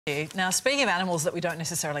Now, speaking of animals that we don't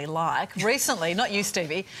necessarily like, recently, not you,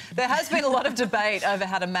 Stevie, there has been a lot of debate over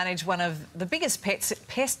how to manage one of the biggest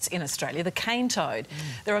pests in Australia, the cane toad.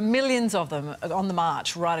 There are millions of them on the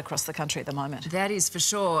march right across the country at the moment. That is for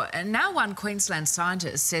sure. And now one Queensland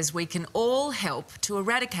scientist says we can all help to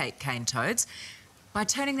eradicate cane toads by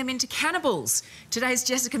turning them into cannibals. Today's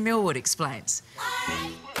Jessica Millwood explains.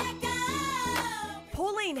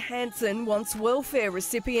 Pauline Hanson wants welfare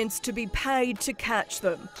recipients to be paid to catch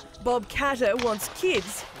them. Bob Catter wants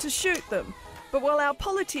kids to shoot them. But while our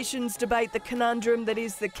politicians debate the conundrum that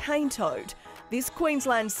is the cane toad, this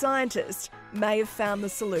Queensland scientist may have found the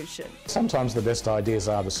solution. Sometimes the best ideas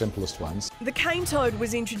are the simplest ones. The cane toad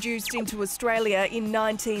was introduced into Australia in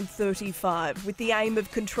 1935 with the aim of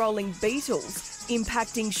controlling beetles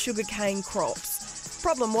impacting sugarcane crops.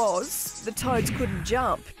 Problem was, the toads couldn't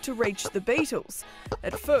jump to reach the beetles.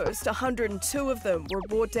 At first, 102 of them were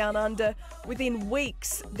brought down under. Within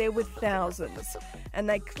weeks, there were thousands. And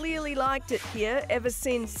they clearly liked it here ever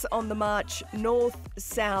since on the march north,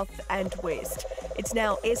 south and west. It's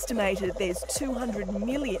now estimated there's 200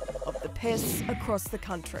 million of the pests across the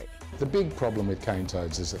country. The big problem with cane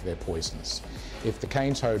toads is that they're poisonous. If the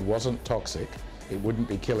cane toad wasn't toxic, it wouldn't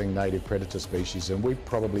be killing native predator species, and we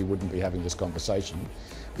probably wouldn't be having this conversation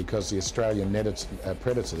because the Australian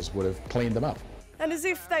predators would have cleaned them up. And as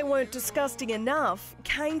if they weren't disgusting enough,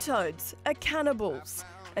 cane toads are cannibals.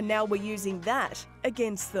 And now we're using that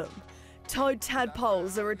against them. Toad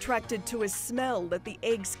tadpoles are attracted to a smell that the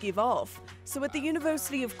eggs give off. So at the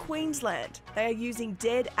University of Queensland, they are using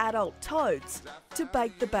dead adult toads to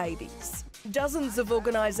bait the babies. Dozens of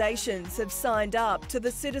organisations have signed up to the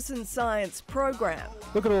Citizen Science program.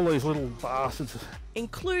 Look at all these little bastards.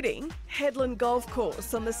 Including Headland Golf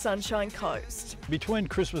Course on the Sunshine Coast. Between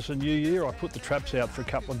Christmas and New Year, I put the traps out for a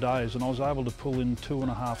couple of days and I was able to pull in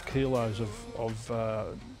 2.5 kilos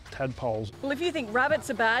of tadpoles. Well, if you think rabbits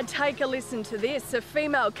are bad, take a listen to this. A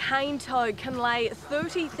female cane toad can lay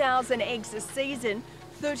 30,000 eggs a season,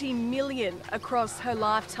 30 million across her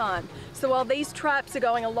lifetime. So while these traps are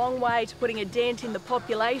going a long way to putting a dent in the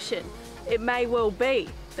population, it may well be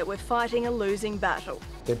that we're fighting a losing battle.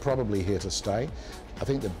 They're probably here to stay. I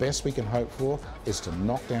think the best we can hope for is to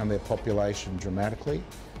knock down their population dramatically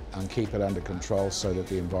and keep it under control so that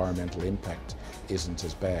the environmental impact isn't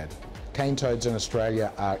as bad. Cane toads in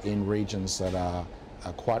Australia are in regions that are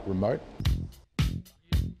quite remote.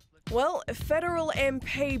 Well, federal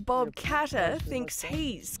MP Bob Catter thinks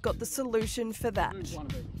he's got the solution for that.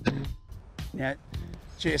 Now,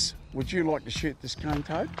 Jess, would you like to shoot this cane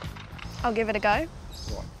toad? I'll give it a go.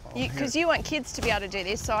 Right. Because you want kids to be able to do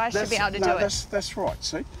this, so I should be able to do it. That's right,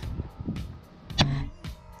 see?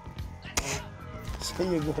 See,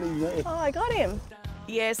 you got him there. Oh, I got him.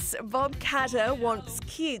 Yes, Bob Catter wants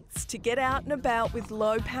kids to get out and about with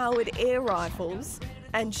low-powered air rifles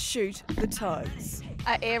and shoot the toads.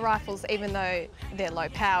 Are air rifles, even though they're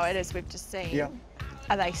low-powered, as we've just seen, Yeah.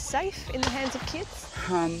 Are they safe in the hands of kids?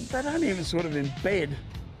 They don't even sort of embed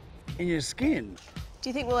in your skin. Do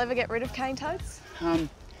you think we'll ever get rid of cane toads?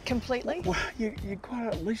 Completely? Well, you've got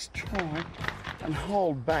to at least try and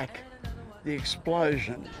hold back the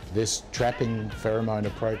explosion. This trapping pheromone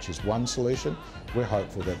approach is one solution. We're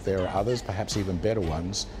hopeful that there are others, perhaps even better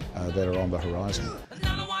ones, that are on the horizon.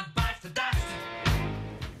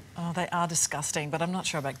 Oh, they are disgusting, but I'm not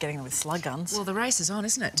sure about getting them with slug guns. Well, the race is on,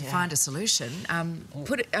 isn't it, to find a solution.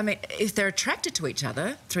 If they're attracted to each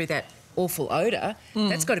other through that awful odour,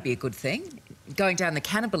 that's got to be a good thing. Going down the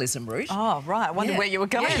cannibalism route. Oh, right. I wonder where you were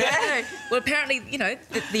going there. Well, apparently, you know,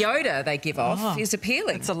 the odour they give off is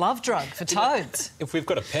appealing. It's a love drug for toads. If we've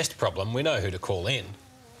got a pest problem, we know who to call in.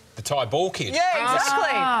 The Thai ball kid. Yeah,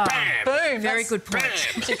 exactly. Bam! Boom. Very good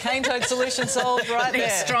point. Your cane toad solution solved right there.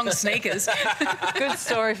 Strong sneakers. Good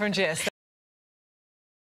story from Jess.